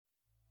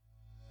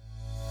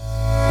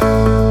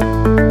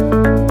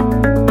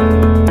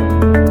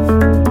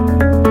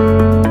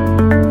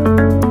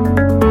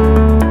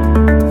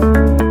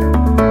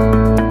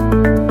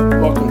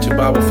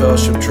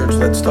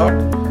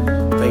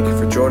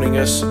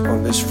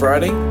on this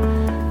Friday.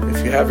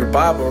 If you have your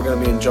Bible, we're going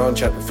to be in John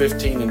chapter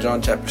 15 and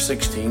John chapter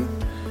 16.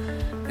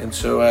 And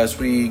so as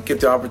we get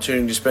the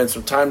opportunity to spend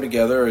some time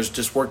together, is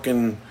just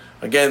working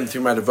again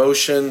through my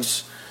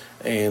devotions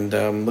and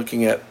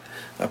looking at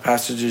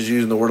passages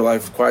using the Word of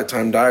Life Quiet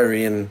Time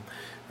Diary. And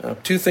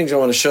two things I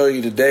want to show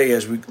you today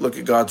as we look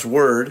at God's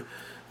Word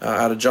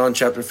out of John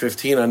chapter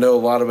 15. I know a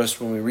lot of us,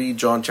 when we read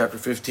John chapter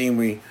 15,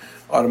 we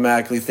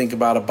automatically think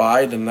about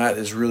abide, and that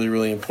is really,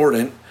 really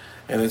important.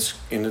 And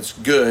it's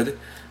good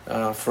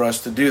for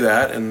us to do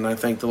that. And I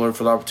thank the Lord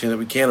for the opportunity that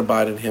we can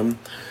abide in Him.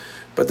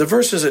 But the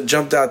verses that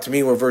jumped out to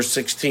me were verse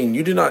 16.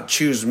 You did not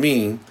choose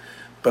me,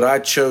 but I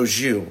chose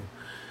you.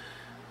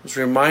 I was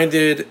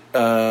reminded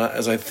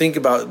as I think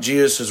about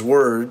Jesus'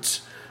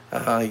 words,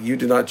 you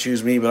did not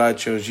choose me, but I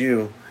chose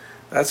you.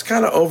 That's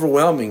kind of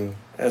overwhelming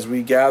as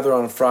we gather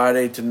on a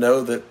Friday to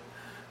know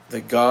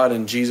that God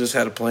and Jesus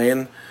had a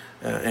plan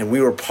and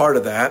we were part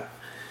of that.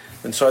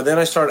 And so then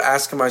I started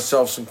asking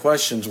myself some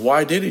questions.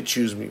 Why did He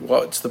choose me?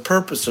 What's the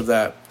purpose of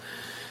that?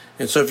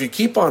 And so if you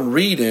keep on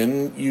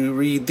reading, you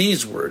read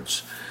these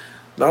words.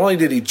 Not only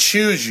did He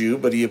choose you,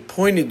 but He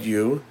appointed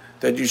you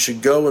that you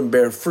should go and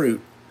bear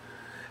fruit,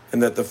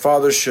 and that the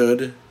Father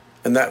should,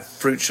 and that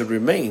fruit should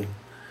remain.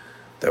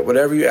 That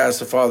whatever you ask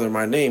the Father in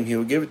my name, He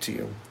will give it to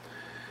you.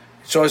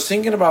 So I was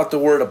thinking about the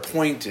word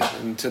appointed,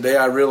 and today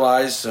I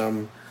realized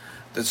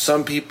that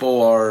some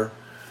people are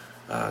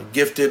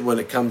gifted when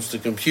it comes to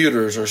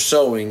computers or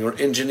sewing or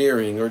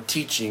engineering or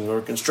teaching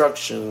or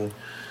construction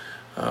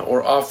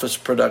or office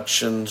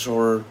productions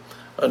or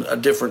a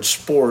different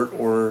sport,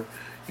 or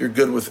you're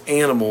good with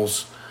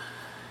animals.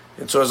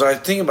 And so as I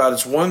think about it,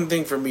 it's one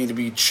thing for me to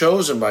be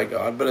chosen by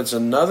God, but it's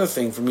another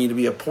thing for me to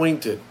be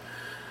appointed.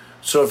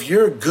 So if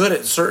you're good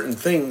at certain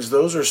things,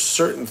 those are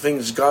certain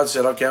things God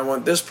said, okay, I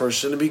want this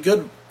person to be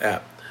good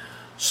at.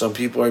 Some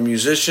people are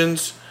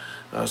musicians,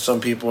 some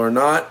people are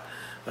not.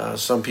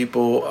 Some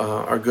people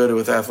are good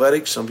with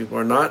athletics, some people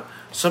are not.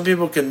 Some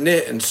people can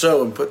knit and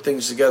sew and put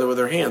things together with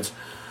their hands.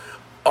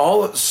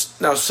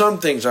 Now, some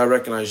things I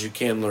recognize you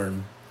can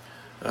learn.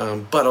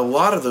 But a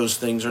lot of those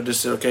things are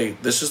just, okay,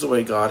 this is the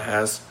way God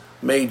has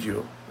made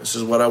you. This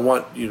is what I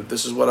want you.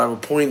 This is what I've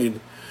appointed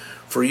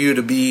for you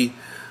to be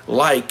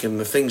like, and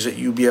the things that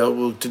you be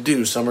able to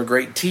do. Some are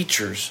great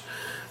teachers.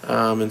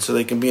 And so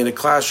they can be in a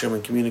classroom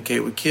and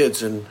communicate with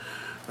kids and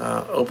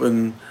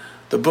open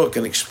the book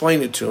and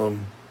explain it to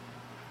them.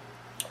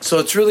 So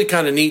it's really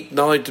kind of neat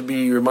not only to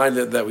be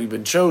reminded that we've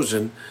been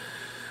chosen,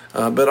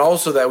 but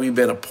also that we've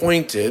been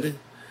appointed.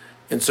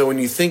 And so when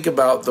you think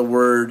about the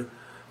word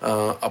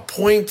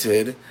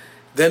appointed,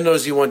 then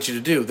knows He wants you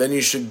to do. Then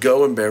you should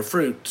go and bear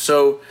fruit.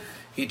 So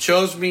He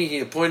chose me, He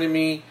appointed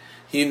me,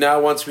 He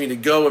now wants me to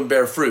go and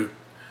bear fruit.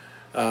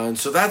 And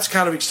so that's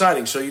kind of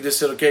exciting. So you just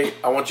said, okay,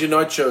 I want you to know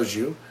I chose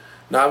you.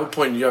 Now I've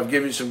appointed you. I've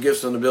given you some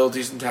gifts and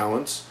abilities and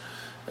talents.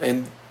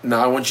 And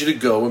now I want you to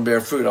go and bear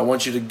fruit. I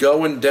want you to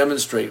go and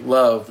demonstrate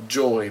love,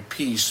 joy,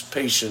 peace,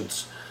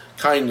 patience,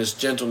 kindness,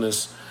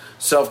 gentleness,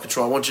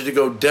 self-control. I want you to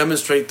go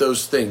demonstrate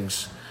those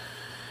things.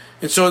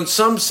 And so in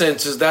some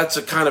senses, that's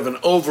a kind of an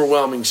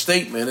overwhelming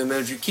statement. And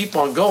then if you keep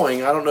on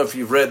going, I don't know if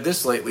you've read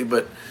this lately,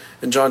 but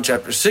in John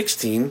chapter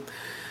 16,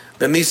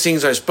 then these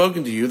things I've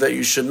spoken to you, that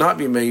you should not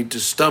be made to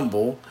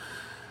stumble.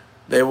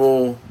 They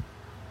will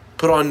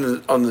put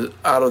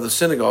out of the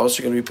synagogues.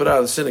 You're going to be put out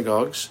of the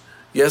synagogues.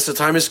 Yes, the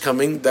time is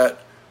coming that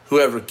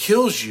whoever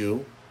kills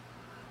you,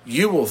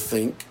 you will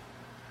think,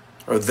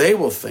 or they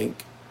will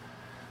think,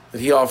 that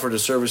he offered a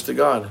service to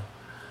God.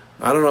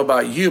 I don't know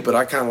about you, but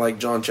I kind of like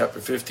John chapter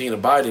 15,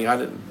 abiding. I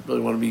didn't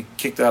really want to be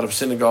kicked out of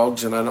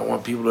synagogues, and I don't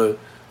want people to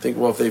think,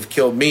 well, if they've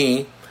killed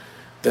me,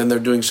 then they're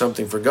doing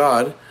something for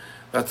God.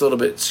 That's a little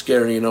bit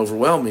scary and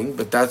overwhelming,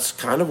 but that's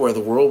kind of where the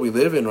world we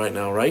live in right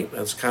now, right?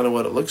 That's kind of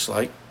what it looks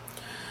like.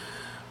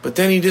 But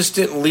then He just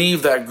didn't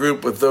leave that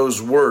group with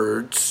those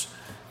words.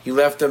 He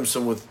left them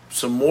with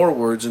some more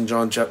words in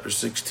John chapter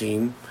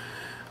 16,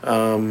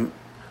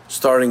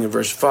 starting in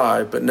verse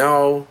 5. But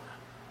now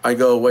I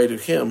go away to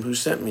Him who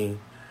sent me.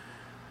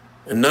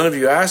 And none of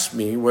you asked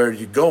me, where are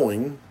you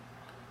going?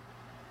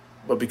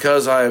 But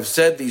because I have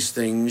said these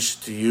things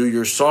to you,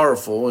 you're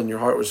sorrowful, and your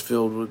heart was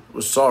filled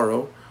with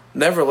sorrow.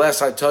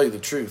 Nevertheless, I tell you the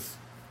truth.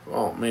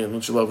 Oh, man,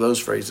 don't you love those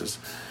phrases?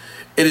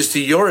 It is to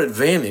your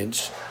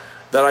advantage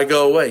that I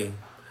go away.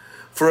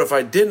 For if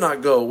I did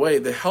not go away,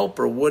 the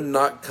Helper would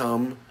not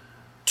come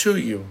to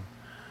you.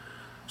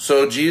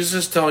 So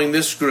Jesus is telling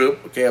this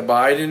group, okay,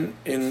 abide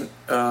in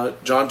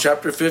John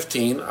chapter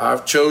 15.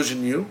 I've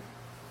chosen you.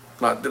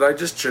 Not did I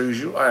just choose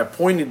you. I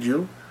appointed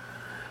you.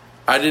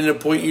 I didn't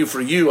appoint you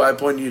for you. I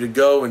appointed you to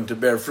go and to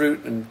bear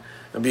fruit and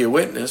be a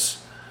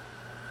witness.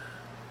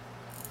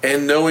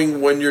 And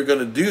knowing when you're going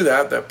to do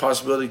that, that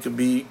possibility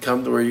could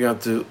come to where you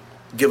have to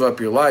give up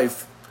your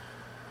life.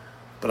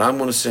 But I'm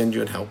going to send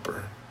you a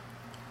helper.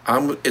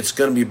 It's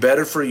going to be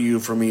better for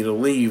you for me to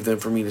leave than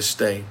for me to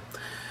stay.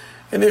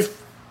 And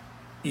if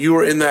you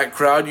were in that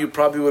crowd, you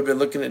probably would have been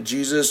looking at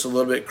Jesus a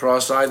little bit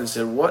cross-eyed and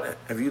said, what?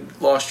 Have you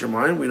lost your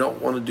mind? We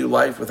don't want to do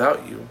life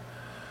without you.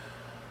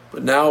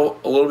 But now,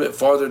 a little bit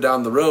farther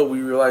down the road,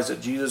 we realize that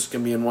Jesus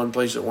can be in one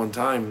place at one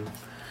time,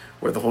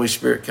 where the Holy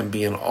Spirit can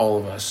be in all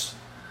of us.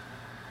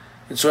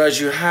 And so as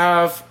you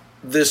have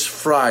this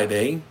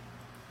Friday,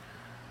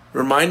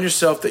 remind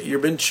yourself that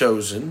you've been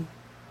chosen.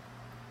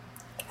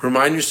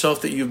 Remind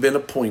yourself that you've been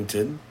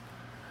appointed.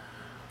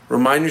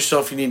 Remind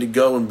yourself you need to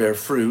go and bear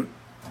fruit.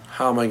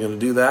 How am I going to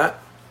do that?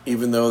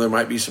 Even though there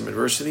might be some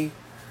adversity,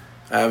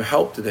 I have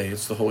help today.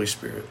 It's the Holy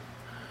Spirit.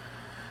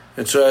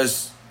 And so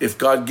if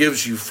God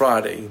gives you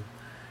Friday,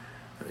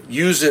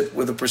 use it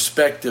with a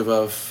perspective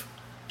of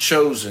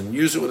chosen.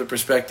 Use it with a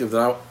perspective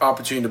of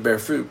opportunity to bear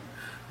fruit.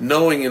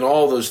 Knowing in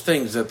all those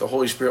things that the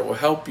Holy Spirit will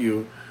help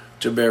you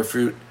to bear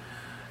fruit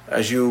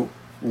as you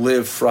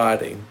live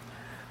Friday.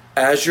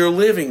 As you're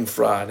living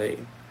Friday,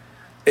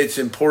 it's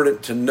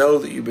important to know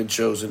that you've been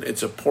chosen.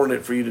 It's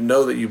important for you to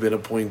know that you've been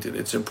appointed.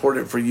 It's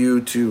important for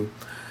you to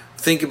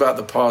think about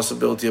the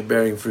possibility of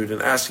bearing fruit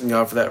and asking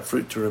God for that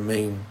fruit to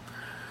remain.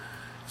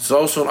 It's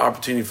also an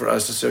opportunity for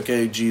us to say,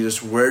 okay,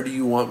 Jesus, where do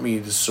you want me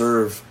to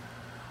serve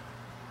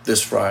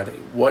this Friday?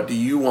 What do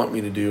you want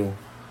me to do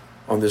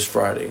on this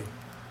Friday?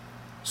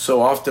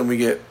 So often we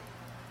get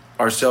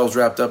ourselves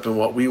wrapped up in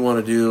what we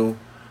want to do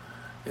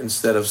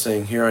instead of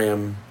saying, here I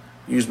am,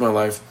 use my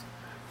life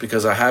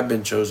because I have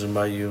been chosen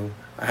by you.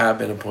 I have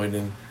been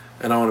appointed,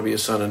 and I want to be a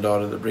son and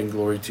daughter that bring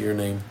glory to your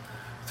name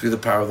through the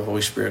power of the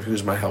Holy Spirit,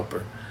 who's my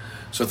helper.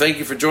 So thank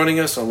you for joining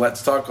us on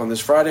Let's Talk on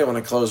this Friday. I want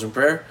to close in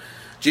prayer.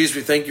 Jesus,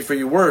 we thank you for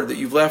your word that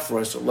you've left for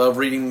us. I love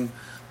reading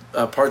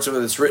parts of it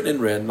that's written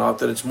in red. Not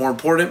that it's more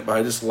important, but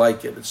I just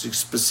like it. It's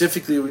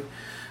specifically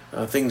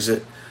things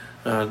that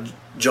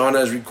John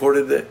has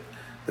recorded that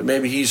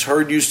maybe he's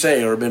heard you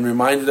say or been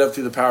reminded of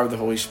through the power of the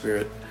Holy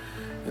Spirit.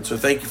 And so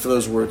thank you for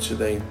those words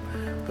today.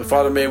 But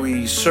Father, may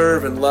we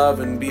serve and love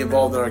and be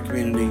involved in our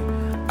community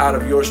out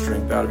of your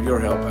strength, out of your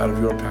help, out of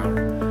your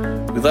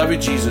power. We love you,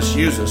 Jesus.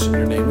 Use us. In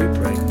your name we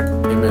pray.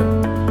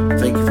 Amen.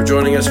 Thank you for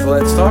joining us for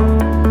Let's Talk.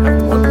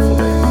 Have a wonderful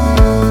day.